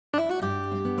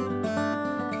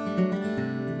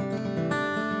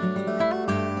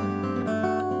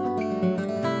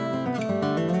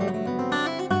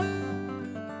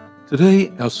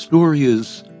Today, our story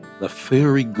is The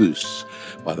Fairy Goose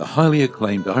by the highly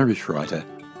acclaimed Irish writer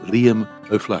Liam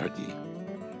O'Flaherty,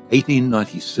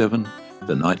 1897 to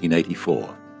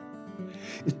 1984.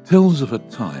 It tells of a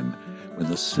time when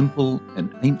the simple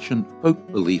and ancient folk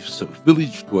beliefs of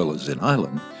village dwellers in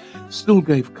Ireland still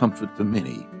gave comfort to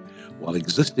many, while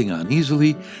existing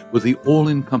uneasily with the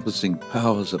all-encompassing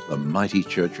powers of the mighty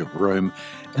Church of Rome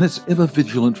and its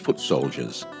ever-vigilant foot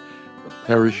soldiers, the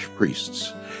parish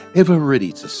priests, ever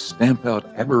ready to stamp out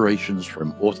aberrations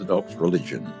from orthodox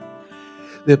religion.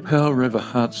 Their power over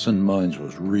hearts and minds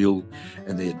was real,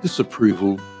 and their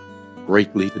disapproval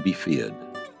greatly to be feared.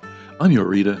 I'm your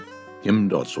reader, Kim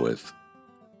Dodsworth.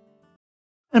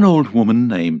 An old woman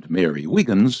named Mary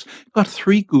Wiggins got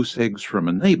 3 goose eggs from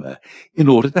a neighbour in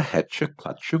order to hatch a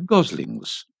clutch of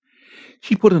goslings.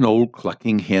 She put an old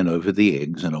clucking hen over the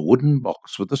eggs in a wooden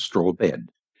box with a straw bed.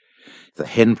 The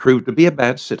hen proved to be a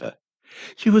bad sitter.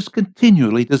 She was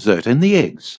continually deserting the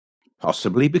eggs,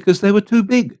 possibly because they were too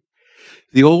big.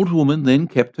 The old woman then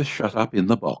kept her shut up in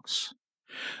the box.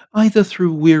 Either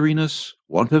through weariness,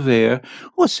 want of air,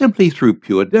 or simply through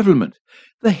pure devilment,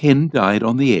 the hen died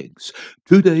on the eggs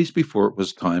 2 days before it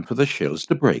was time for the shells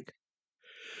to break.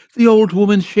 The old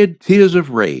woman shed tears of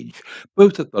rage,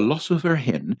 both at the loss of her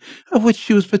hen, of which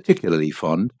she was particularly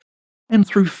fond, and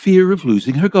through fear of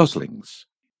losing her goslings.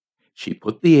 She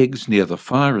put the eggs near the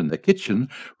fire in the kitchen,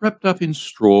 wrapped up in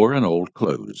straw and old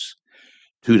clothes.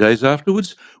 2 days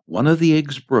afterwards, one of the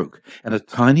eggs broke, and a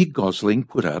tiny gosling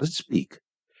put out its beak.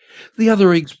 The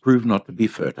other eggs proved not to be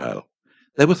fertile.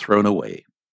 They were thrown away.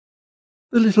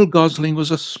 The little gosling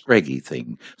was a scraggy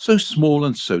thing, so small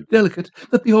and so delicate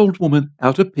that the old woman,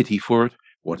 out of pity for it,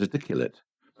 wanted to kill it.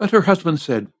 But her husband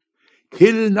said,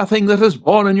 "Kill nothing that is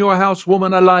born in your house,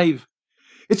 woman, alive.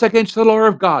 It's against the law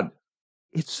of God."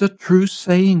 "It's a true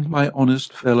saying, my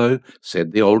honest fellow,"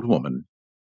 said the old woman.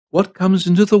 "What comes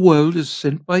into the world is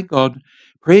sent by God.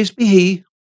 Praise be He."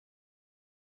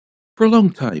 For a long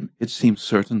time it seemed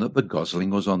certain that the gosling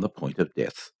was on the point of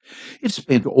death. It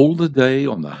spent all the day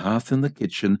on the hearth in the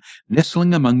kitchen,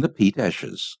 nestling among the peat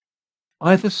ashes,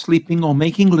 either sleeping or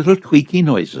making little tweaky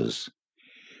noises.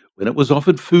 When it was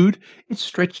offered food, it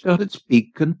stretched out its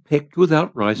beak and pecked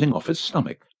without rising off its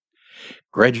stomach.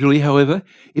 Gradually, however,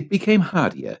 it became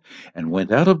hardier and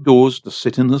went out of doors to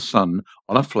sit in the sun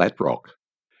on a flat rock.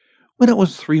 When it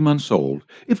was 3 months old,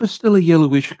 it was still a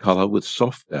yellowish colour with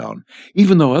soft down,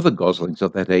 even though other goslings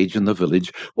of that age in the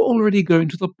village were already going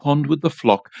to the pond with the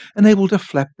flock and able to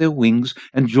flap their wings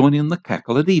and join in the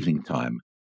cackle at evening time,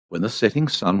 when the setting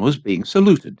sun was being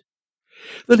saluted.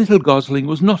 The little gosling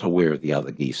was not aware of the other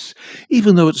geese,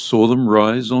 even though it saw them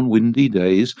rise on windy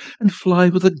days and fly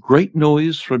with a great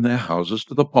noise from their houses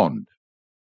to the pond.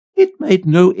 It made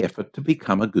no effort to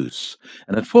become a goose,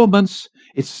 and at 4 months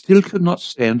it still could not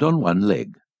stand on one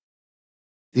leg.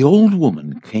 The old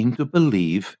woman came to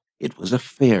believe it was a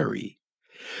fairy.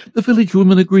 The village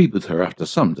woman agreed with her after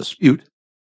some dispute.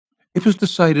 It was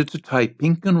decided to tie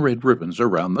pink and red ribbons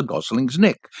around the gosling's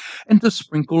neck and to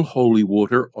sprinkle holy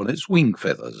water on its wing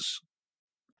feathers.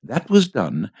 That was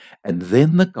done, and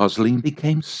then the gosling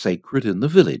became sacred in the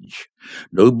village.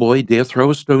 No boy dare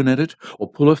throw a stone at it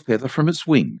or pull a feather from its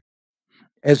wing,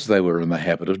 as they were in the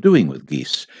habit of doing with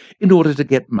geese, in order to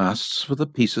get masts for the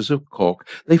pieces of cork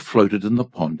they floated in the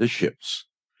pond as ships.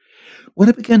 When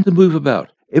it began to move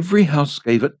about, every house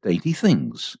gave it dainty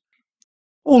things.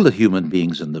 All the human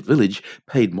beings in the village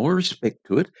paid more respect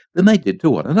to it than they did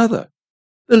to one another.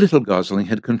 The little gosling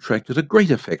had contracted a great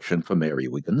affection for Mary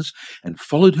Wiggins and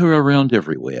followed her around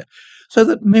everywhere, so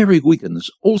that Mary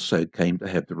Wiggins also came to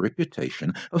have the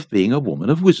reputation of being a woman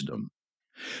of wisdom.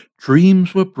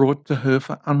 Dreams were brought to her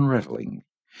for unravelling.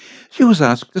 She was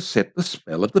asked to set the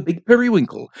spell of the big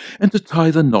periwinkle and to tie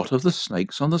the knot of the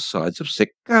snakes on the sides of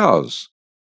sick cows.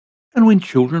 And when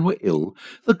children were ill,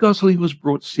 the gosling was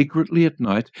brought secretly at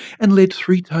night and led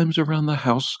 3 times around the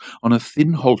house on a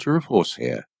thin halter of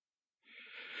horsehair.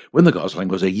 When the gosling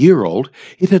was a year old,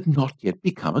 it had not yet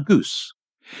become a goose.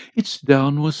 Its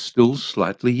down was still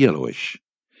slightly yellowish.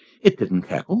 It didn't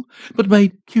cackle, but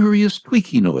made curious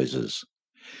tweaky noises.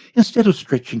 Instead of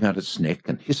stretching out its neck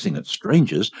and hissing at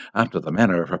strangers after the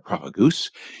manner of a proper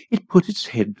goose, it put its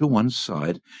head to one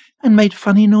side and made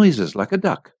funny noises like a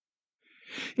duck.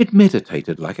 It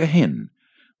meditated like a hen,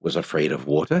 was afraid of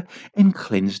water, and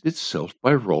cleansed itself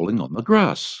by rolling on the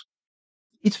grass.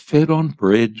 It fed on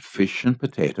bread, fish, and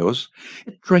potatoes.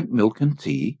 It drank milk and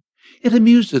tea. It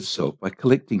amused itself by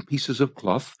collecting pieces of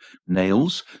cloth,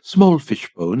 nails, small fish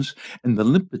bones, and the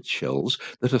limpet shells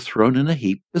that are thrown in a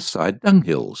heap beside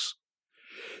dunghills.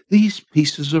 These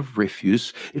pieces of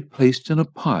refuse it placed in a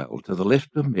pile to the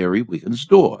left of Mary Wiggins'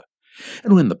 door,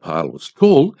 and when the pile was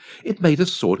tall, it made a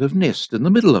sort of nest in the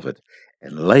middle of it,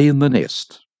 and lay in the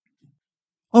nest.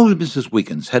 Old Mrs.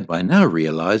 Wiggins had by now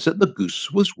realized that the goose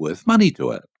was worth money to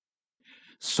her.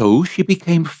 So she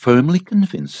became firmly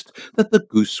convinced that the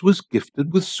goose was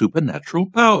gifted with supernatural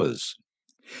powers.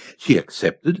 She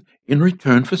accepted, in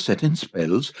return for setting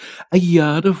spells, a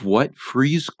yard of white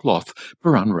frieze cloth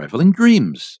for unravelling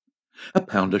dreams, a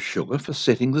pound of sugar for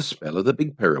setting the spell of the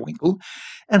big periwinkle,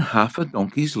 and half a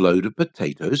donkey's load of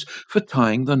potatoes for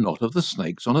tying the knot of the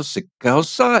snakes on a sick cow's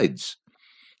sides.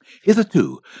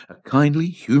 Hitherto a kindly,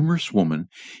 humorous woman,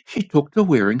 she took to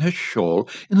wearing her shawl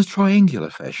in a triangular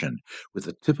fashion, with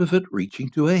the tip of it reaching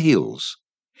to her heels.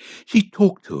 She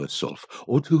talked to herself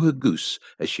or to her goose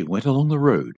as she went along the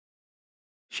road.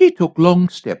 She took long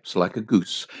steps like a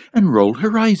goose and rolled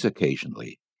her eyes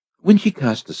occasionally. When she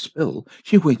cast a spell,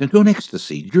 she went into an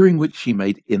ecstasy during which she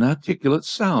made inarticulate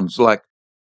sounds like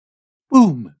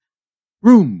boom,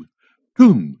 room,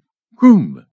 toom,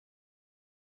 croom.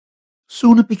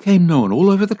 Soon it became known all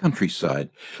over the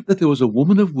countryside that there was a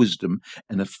woman of wisdom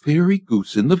and a fairy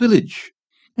goose in the village,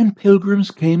 and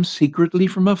pilgrims came secretly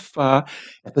from afar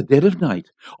at the dead of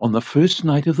night, on the first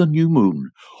night of the new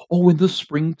moon, or when the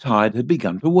spring tide had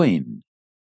begun to wane.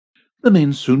 The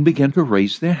men soon began to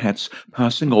raise their hats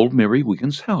passing old Mary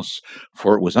Wiggins' house,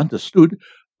 for it was understood,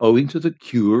 owing to the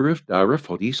cure of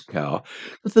Direfotti's cow,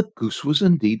 that the goose was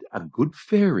indeed a good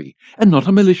fairy, and not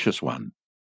a malicious one.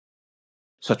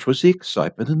 Such was the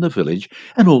excitement in the village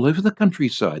and all over the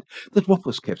countryside that what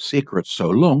was kept secret so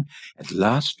long at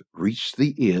last reached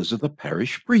the ears of the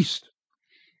parish priest.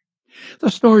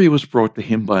 The story was brought to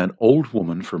him by an old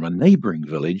woman from a neighbouring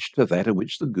village to that in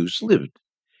which the goose lived.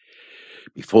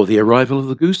 Before the arrival of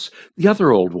the goose, the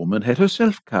other old woman had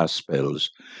herself cast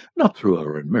spells, not through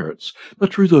her own merits,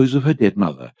 but through those of her dead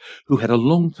mother, who had a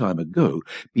long time ago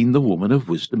been the woman of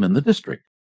wisdom in the district.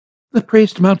 The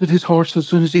priest mounted his horse as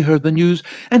soon as he heard the news,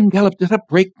 and galloped at a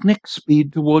breakneck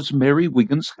speed towards Mary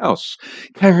Wiggins' house,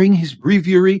 carrying his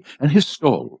breviary and his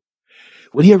stole.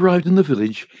 When he arrived in the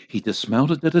village, he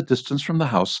dismounted at a distance from the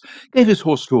house, gave his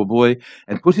horse to a boy,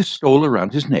 and put his stole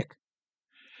around his neck.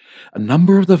 A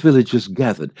number of the villagers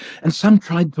gathered, and some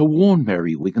tried to warn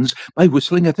Mary Wiggins by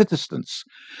whistling at a distance,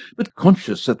 but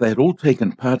conscious that they had all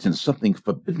taken part in something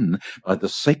forbidden by the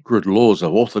sacred laws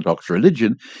of orthodox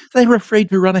religion, they were afraid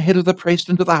to run ahead of the priest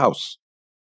into the house.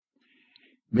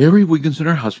 Mary Wiggins and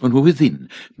her husband were within,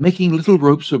 making little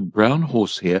ropes of brown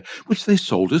horsehair, which they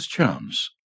sold as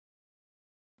charms.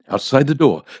 Outside the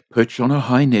door, perched on her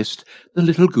high nest, the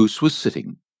little goose was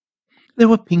sitting. There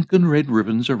were pink and red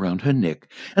ribbons around her neck,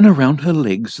 and around her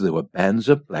legs there were bands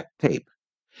of black tape.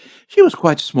 She was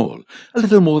quite small, a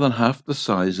little more than half the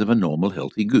size of a normal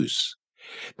healthy goose,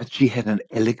 but she had an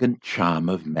elegant charm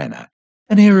of manner,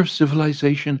 an air of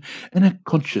civilization, and a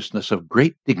consciousness of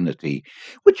great dignity,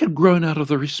 which had grown out of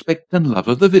the respect and love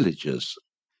of the villagers.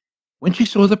 When she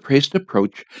saw the priest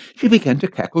approach, she began to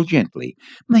cackle gently,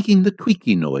 making the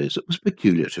tweaky noise that was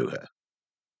peculiar to her.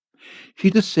 She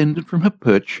descended from her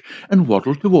perch and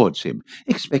waddled towards him,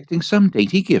 expecting some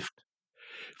dainty gift.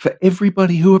 For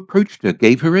everybody who approached her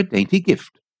gave her a dainty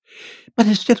gift. But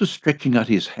instead of stretching out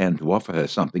his hand to offer her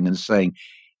something and saying,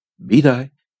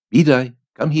 Bidai,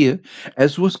 come here,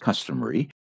 as was customary,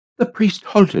 the priest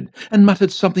halted and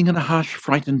muttered something in a harsh,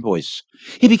 frightened voice.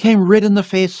 He became red in the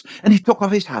face, and he took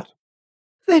off his hat.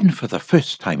 Then, for the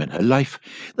first time in her life,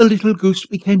 the little goose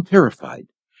became terrified.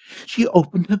 She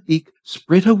opened her beak,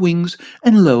 spread her wings,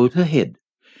 and lowered her head.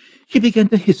 She began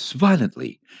to hiss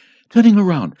violently. Turning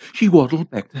around, she waddled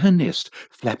back to her nest,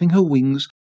 flapping her wings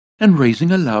and raising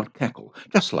a loud cackle,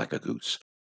 just like a goose,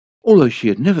 although she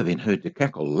had never been heard to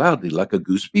cackle loudly like a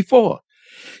goose before.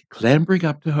 Clambering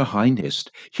up to her high nest,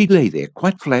 she lay there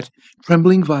quite flat,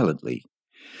 trembling violently.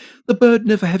 The bird,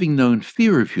 never having known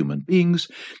fear of human beings,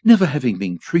 never having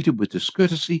been treated with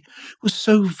discourtesy, was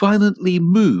so violently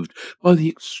moved by the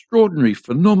extraordinary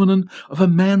phenomenon of a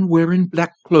man wearing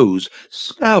black clothes,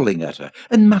 scowling at her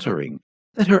and muttering,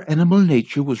 that her animal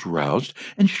nature was roused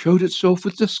and showed itself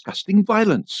with disgusting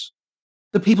violence.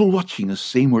 The people watching the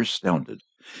scene were astounded.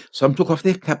 Some took off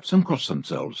their caps and crossed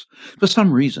themselves. For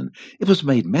some reason, it was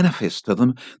made manifest to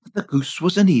them that the goose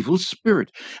was an evil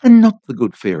spirit, and not the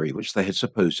good fairy which they had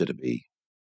supposed her to be.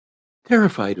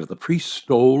 Terrified of the priest's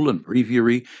stole and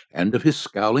breviary, and of his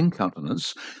scowling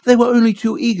countenance, they were only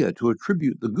too eager to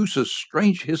attribute the goose's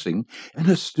strange hissing and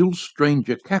her still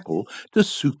stranger cackle to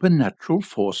supernatural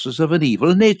forces of an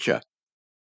evil nature.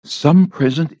 Some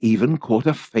present even caught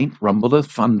a faint rumble of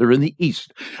thunder in the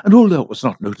east, and although it was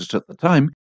not noticed at the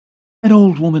time, An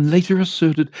old woman later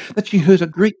asserted that she heard a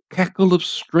great cackle of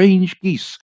strange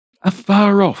geese,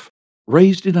 afar off,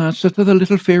 raised in answer to the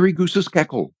little fairy goose's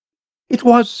cackle. It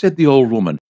was, said the old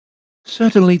woman,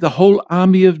 certainly the whole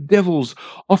army of devils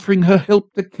offering her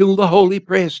help to kill the holy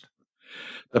priest.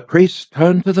 The priest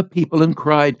turned to the people and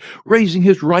cried, raising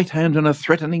his right hand in a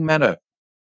threatening manner,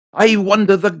 I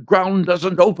wonder the ground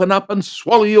doesn't open up and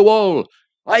swallow you all,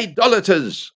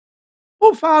 idolaters!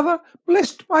 Oh, Father,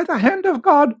 blessed by the hand of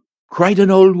God, cried an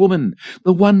old woman,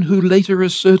 the one who later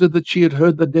asserted that she had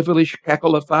heard the devilish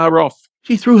cackle afar off.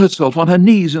 She threw herself on her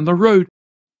knees in the road.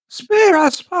 Spare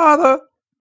us, Father!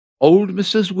 Old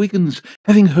Mrs. Wiggins,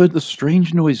 having heard the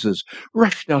strange noises,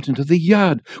 rushed out into the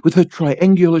yard with her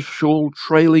triangular shawl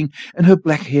trailing and her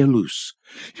black hair loose.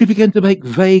 She began to make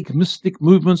vague, mystic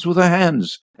movements with her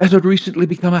hands, as had recently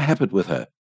become a habit with her.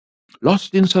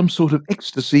 Lost in some sort of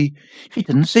ecstasy, she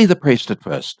didn't see the priest at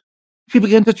first. She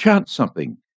began to chant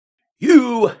something.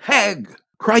 You hag!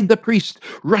 Cried the priest,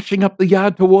 rushing up the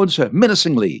yard towards her,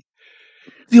 menacingly.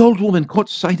 The old woman caught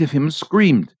sight of him and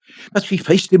screamed, but she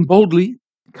faced him boldly.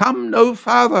 Come no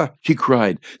farther, she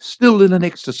cried, still in an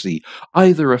ecstasy,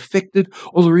 either affected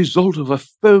or the result of a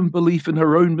firm belief in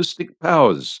her own mystic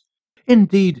powers.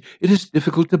 Indeed, it is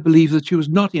difficult to believe that she was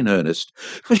not in earnest,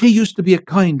 for she used to be a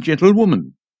kind, gentle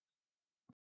woman.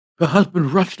 Her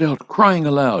husband rushed out, crying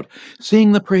aloud.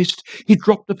 Seeing the priest, he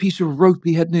dropped a piece of rope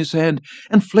he had in his hand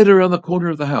and fled around the corner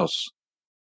of the house.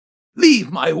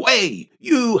 Leave my way,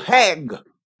 you hag!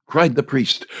 Cried the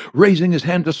priest, raising his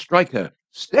hand to strike her.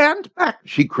 Stand back,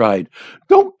 she cried.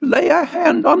 Don't lay a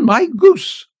hand on my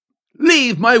goose.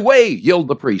 Leave my way, yelled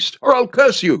the priest, or I'll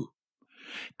curse you.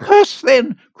 Curse,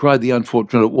 then, cried the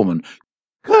unfortunate woman.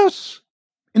 Curse!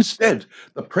 Instead,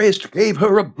 the priest gave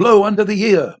her a blow under the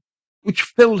ear, which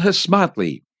felled her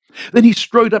smartly. Then he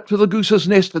strode up to the goose's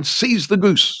nest and seized the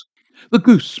goose. The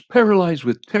goose, paralyzed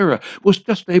with terror, was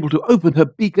just able to open her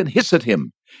beak and hiss at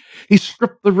him. He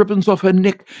stripped the ribbons off her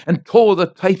neck and tore the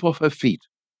tape off her feet.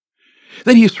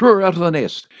 Then he threw her out of the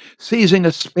nest. Seizing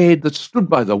a spade that stood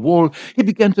by the wall, he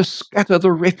began to scatter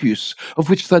the refuse of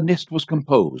which the nest was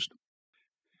composed.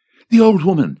 The old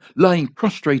woman, lying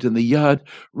prostrate in the yard,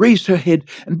 raised her head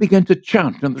and began to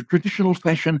chant in the traditional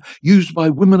fashion used by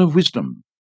women of wisdom.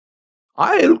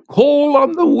 I'll call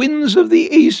on the winds of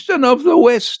the east and of the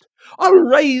west. I'll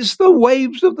raise the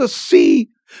waves of the sea.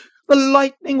 The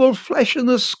lightning will flash in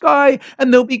the sky,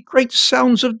 and there'll be great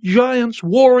sounds of giants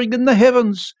warring in the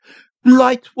heavens.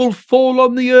 Light will fall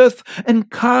on the earth,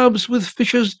 and calves with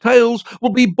fishes' tails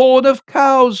will be born of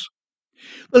cows.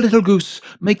 The little goose,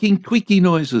 making tweaky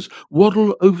noises,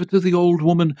 waddled over to the old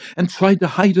woman and tried to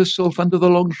hide herself under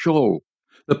the long shawl.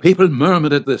 The people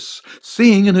murmured at this,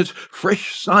 seeing in it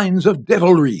fresh signs of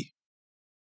devilry.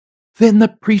 Then the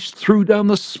priest threw down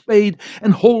the spade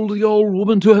and hauled the old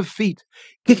woman to her feet,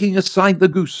 kicking aside the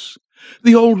goose.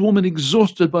 The old woman,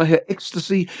 exhausted by her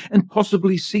ecstasy and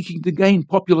possibly seeking to gain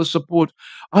popular support,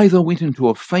 either went into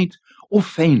a faint or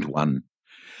feigned one.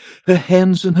 Her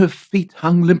hands and her feet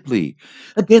hung limply.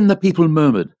 Again the people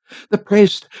murmured. The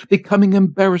priest, becoming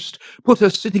embarrassed, put her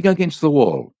sitting against the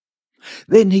wall.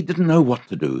 Then he didn't know what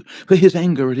to do, for his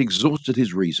anger had exhausted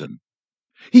his reason.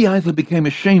 He either became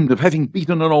ashamed of having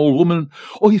beaten an old woman,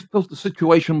 or he felt the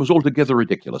situation was altogether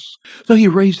ridiculous. So he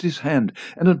raised his hand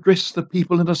and addressed the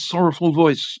people in a sorrowful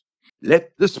voice.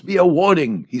 Let this be a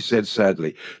warning, he said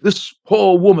sadly. This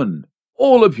poor woman,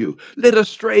 all of you, led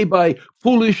astray by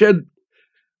foolish and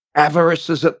avarice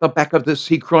is at the back of this,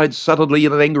 he cried suddenly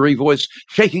in an angry voice,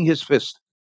 shaking his fist.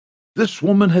 This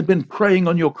woman had been preying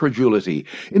on your credulity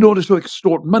in order to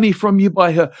extort money from you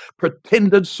by her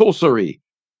pretended sorcery.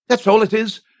 That's all it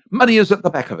is. Money is at the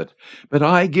back of it. But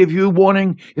I give you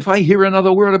warning, if I hear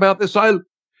another word about this, I'll...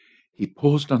 He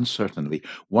paused uncertainly,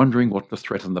 wondering what to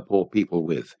threaten the poor people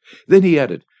with. Then he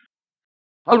added,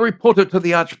 I'll report it to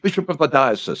the Archbishop of the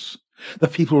diocese. The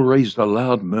people raised a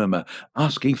loud murmur,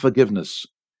 asking forgiveness.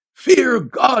 Fear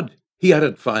God, he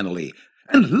added finally,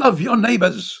 and love your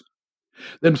neighbours.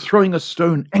 Then, throwing a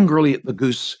stone angrily at the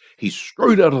goose, he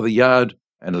strode out of the yard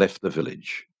and left the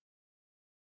village.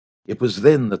 It was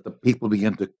then that the people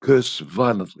began to curse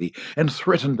violently and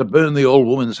threaten to burn the old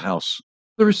woman's house.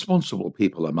 The responsible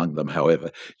people among them,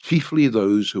 however, chiefly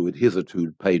those who had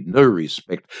hitherto paid no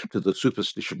respect to the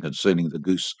superstition concerning the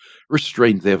goose,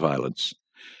 restrained their violence.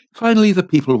 Finally the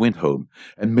people went home,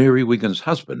 and Mary Wiggins'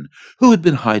 husband, who had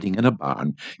been hiding in a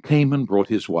barn, came and brought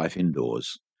his wife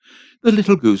indoors. The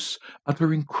little goose,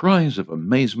 uttering cries of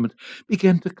amazement,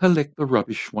 began to collect the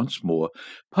rubbish once more,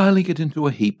 piling it into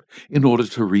a heap in order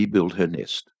to rebuild her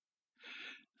nest.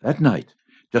 That night,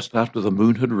 Just after the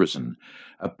moon had risen,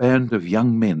 a band of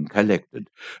young men collected,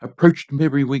 approached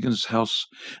Mary Wiggins' house,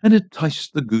 and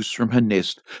enticed the goose from her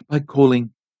nest by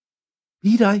calling,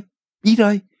 "Beat-eye,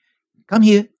 Beat-eye, come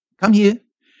here, come here."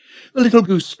 The little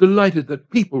goose, delighted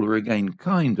that people were again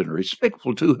kind and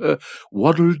respectful to her,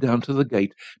 waddled down to the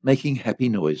gate, making happy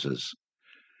noises.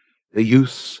 The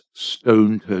youths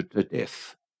stoned her to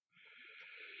death,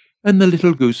 and the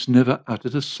little goose never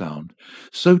uttered a sound,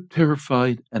 so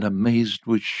terrified and amazed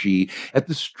was she at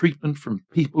this treatment from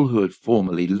people who had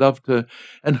formerly loved her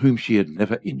and whom she had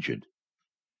never injured.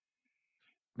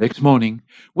 Next morning,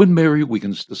 when Mary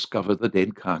Wiggins discovered the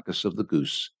dead carcass of the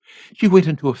goose, she went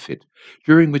into a fit,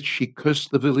 during which she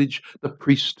cursed the village, the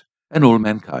priest, and all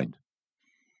mankind.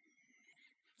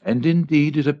 And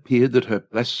indeed it appeared that her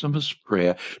blasphemous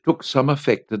prayer took some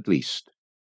effect at least.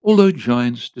 Although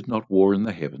giants did not war in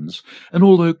the heavens, and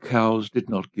although cows did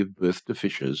not give birth to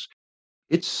fishes,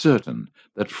 it's certain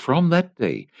that from that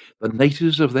day the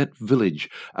natives of that village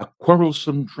are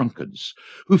quarrelsome drunkards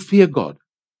who fear God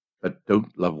but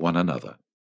don't love one another.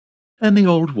 And the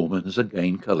old woman is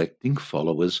again collecting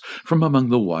followers from among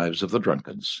the wives of the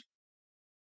drunkards.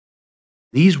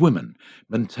 These women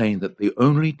maintain that the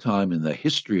only time in the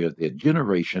history of their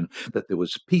generation that there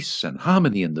was peace and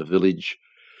harmony in the village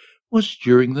was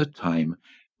during the time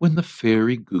when the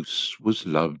fairy goose was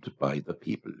loved by the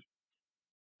people.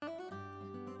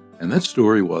 And that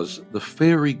story was The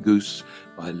Fairy Goose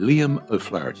by Liam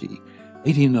O'Flaherty,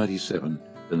 1897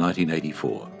 to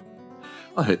 1984.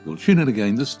 I hope you'll tune in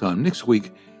again this time next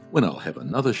week when I'll have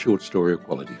another short story of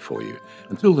quality for you.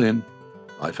 Until then,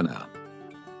 bye for now.